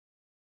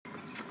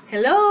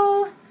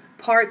Hello,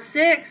 part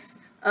 6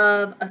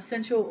 of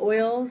essential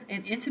oils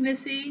and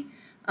intimacy.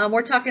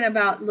 We're talking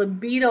about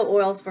libido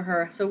oils for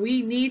her. So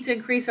we need to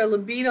increase our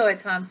libido at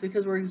times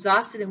because we're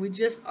exhausted and we've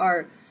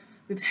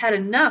had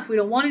enough. We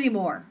don't want any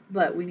more,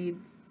 but we need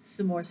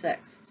some more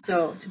sex.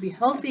 So to be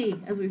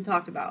healthy, as we've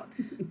talked about.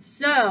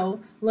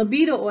 So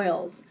libido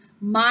oils.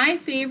 My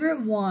favorite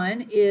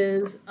one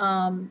is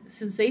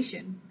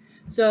Sensation.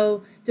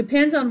 So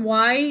depends on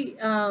why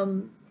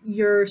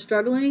you're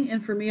struggling,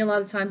 and for me a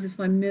lot of times it's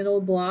my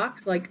middle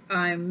blocks, like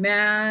I'm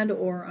mad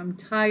or I'm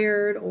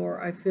tired or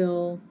I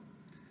feel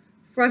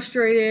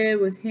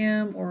frustrated with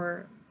him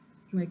or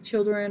my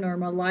children or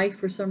my life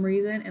for some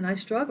reason, and I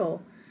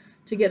struggle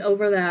to get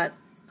over that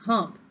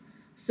hump.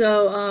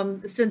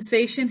 So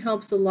Sensation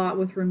helps a lot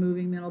with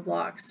removing mental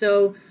blocks.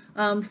 So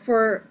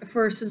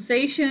for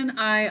Sensation,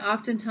 I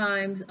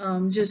oftentimes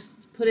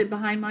just put it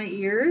behind my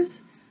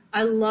ears.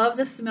 I love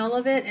the smell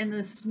of it, and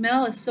the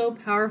smell is so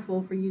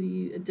powerful for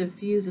you to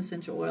diffuse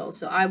essential oils.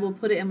 So I will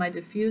put it in my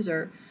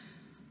diffuser.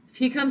 If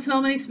he comes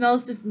home and he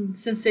smells the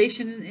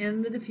Sensation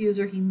in the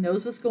diffuser, he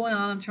knows what's going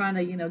on. I'm trying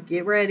to,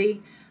 get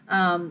ready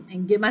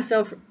and get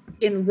myself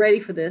ready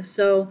for this.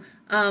 So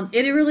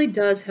it really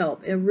does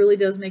help. It really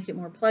does make it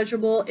more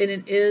pleasurable, and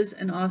it is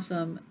an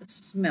awesome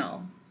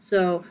smell.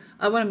 So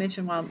I want to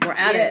mention while we're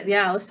at it.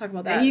 Yeah, let's talk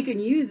about that. And you can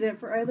use it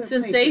for other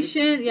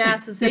Sensation, places. Yeah,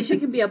 Sensation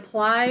can be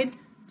applied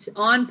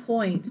on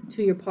point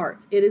to your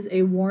parts. It is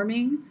a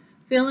warming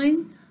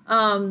feeling,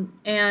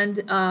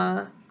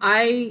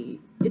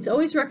 it's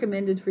always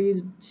recommended for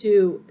you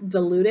to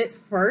dilute it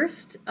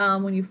first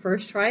when you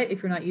first try it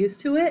if you're not used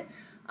to it.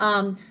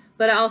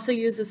 But I also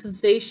use the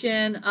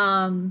Sensation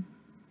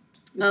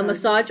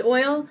massage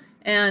oil,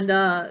 and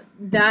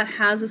that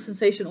has a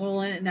Sensation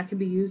oil in it, and that can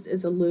be used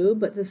as a lube.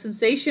 But the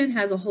Sensation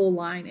has a whole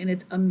line, and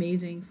it's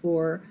amazing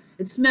for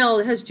its smell.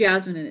 It has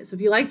jasmine in it, so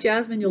if you like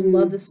jasmine, you'll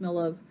love the smell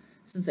of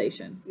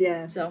Sensation.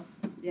 Yes. So.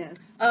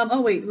 Yes. Oh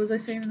wait, was I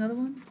saying another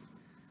one?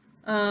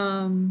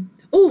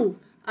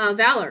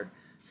 Valor.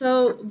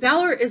 So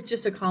Valor is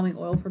just a calming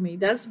oil for me.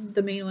 That's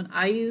the main one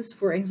I use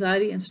for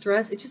anxiety and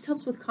stress. It just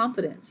helps with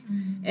confidence.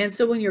 Mm-hmm. And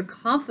so when you're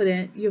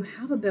confident, you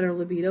have a better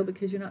libido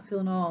because you're not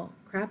feeling all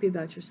crappy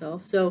about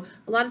yourself. So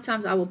a lot of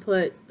times I will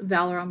put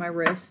Valor on my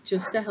wrist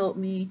just to help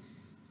me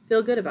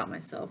feel good about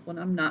myself when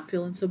I'm not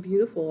feeling so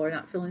beautiful or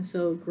not feeling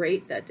so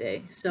great that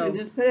day. So and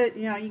just put it,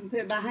 you can put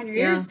it behind your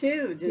ears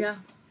too.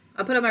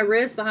 I put it on my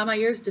wrist, behind my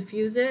ears,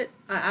 diffuse it.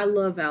 I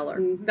love Valor.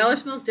 Mm-hmm. Valor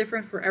smells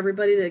different for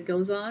everybody that it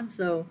goes on,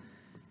 so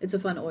it's a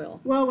fun oil.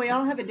 Well, we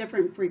all have a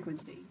different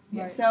frequency.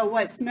 Right. So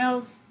what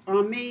smells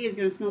on me is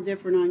going to smell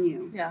different on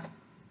you. Yeah.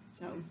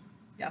 So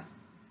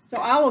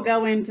I will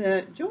go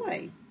into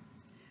Joy.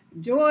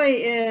 Joy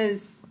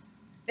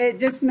it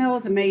just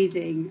smells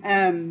amazing.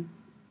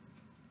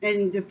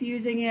 And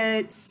diffusing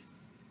it,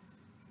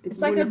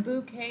 it's like a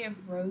bouquet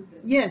of roses.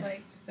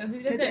 Yes. So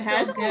who doesn't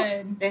feel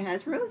good? It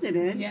has rose in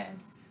it. Yes.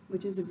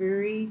 Which is a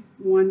very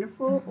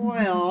wonderful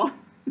oil.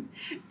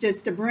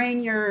 Just to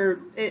bring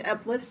it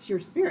uplifts your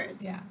spirit.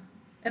 Yeah.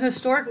 And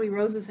historically,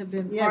 roses have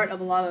been part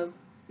of a lot of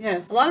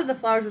the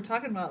flowers we're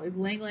talking about, like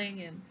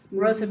ylang-ylang and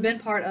rose, have been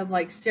part of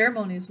like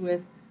ceremonies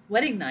with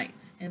wedding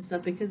nights and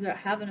stuff because they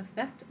have an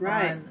effect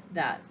on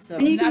that. So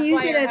and you can that's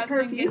use why it your as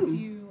husband perfume. Gets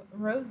you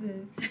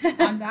roses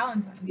on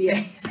Valentine's Day.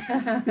 Yes.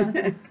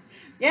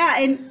 Yeah,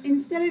 and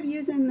instead of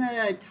using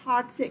the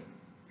toxic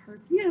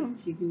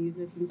perfumes, you can use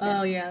this instead.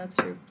 Oh yeah, that's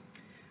true.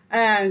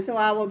 So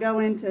I will go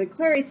into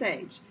Clary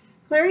Sage.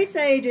 Clary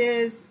Sage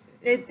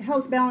it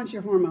helps balance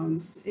your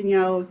hormones.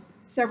 And,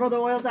 several of the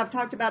oils I've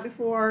talked about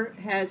before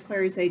has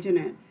Clary Sage in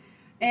it.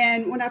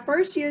 And when I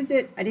first used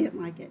it, I didn't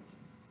like it.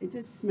 It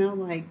just smelled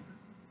like,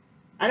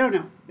 I don't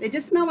know. It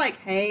just smelled like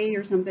hay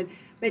or something.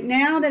 But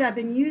now that I've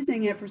been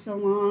using it for so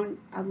long,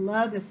 I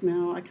love the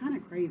smell. I kind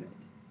of crave it.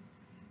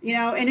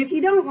 And if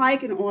you don't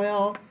like an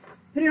oil,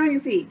 put it on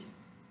your feet.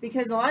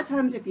 Because a lot of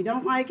times if you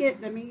don't like it,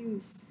 that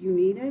means you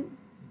need it.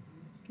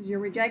 Because you're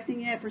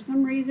rejecting it for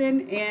some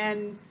reason,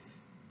 and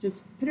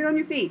just put it on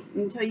your feet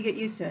until you get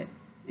used to it,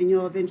 and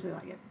you'll eventually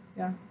like it.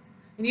 Yeah.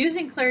 And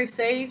using Clary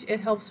Sage, it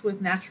helps with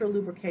natural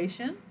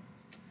lubrication.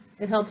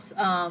 It helps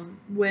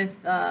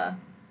with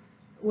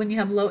when you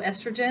have low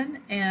estrogen,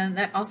 and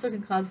that also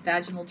can cause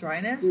vaginal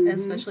dryness,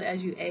 especially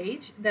as you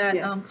age. That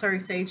Clary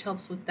Sage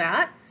helps with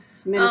that.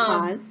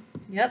 Menopause.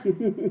 Yep.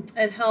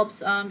 It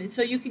helps.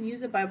 So you can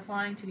use it by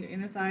applying to your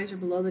inner thighs or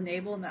below the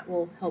navel, and that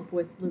will help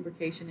with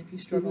lubrication if you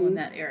struggle in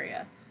that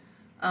area.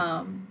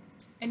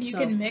 And you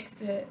can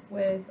mix it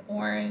with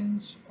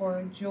orange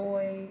or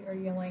Joy or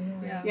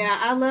ylang-ylang. Yeah,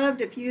 I love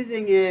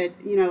diffusing it.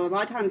 A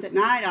lot of times at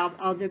night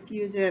I'll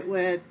diffuse it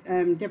with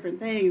different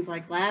things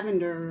like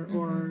lavender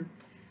or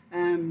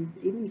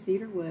even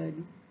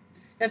cedarwood.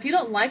 If you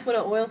don't like what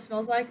an oil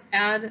smells like,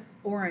 add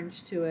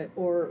orange to it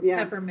or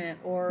peppermint,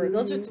 or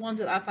those are the ones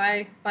that if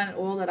I find an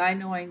oil that I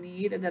know I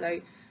need and that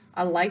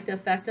I like the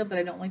effect of, but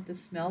I don't like the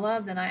smell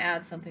of, then I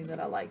add something that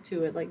I like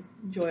to it, like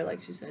Joy,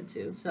 like she said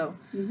too. So,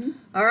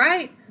 all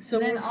right. So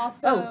and then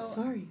also,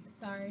 sorry.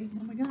 Sorry.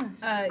 Oh my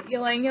gosh.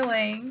 Ylang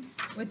Ylang,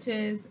 which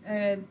is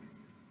a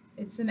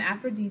it's an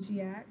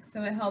aphrodisiac,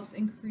 so it helps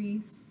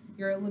increase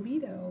your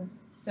libido.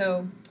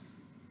 So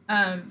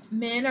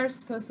men are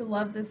supposed to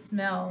love this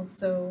smell,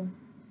 so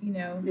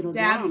It'll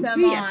dab draw 'em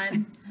some to ya.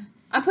 on,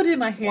 I put it in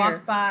my hair.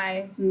 walk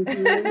by. And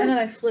then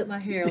I flip my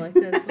hair like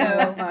this. So- when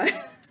I walk by.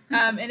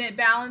 And it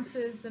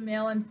balances the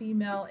male and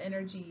female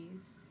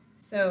energies.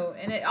 So,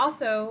 and it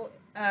also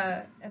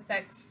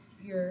affects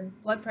your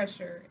blood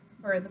pressure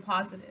for the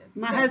positive.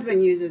 My So,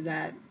 husband uses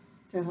that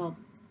to help.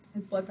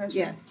 his blood pressure.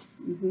 Yes.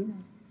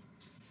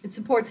 It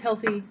supports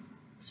healthy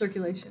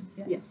circulation.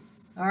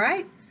 Yes. All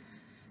right.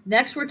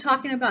 Next, we're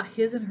talking about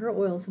his and her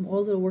oils, some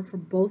oils that'll work for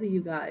both of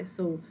you guys.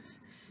 So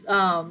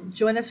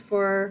join us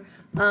for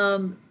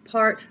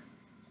part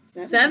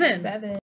 7. 7.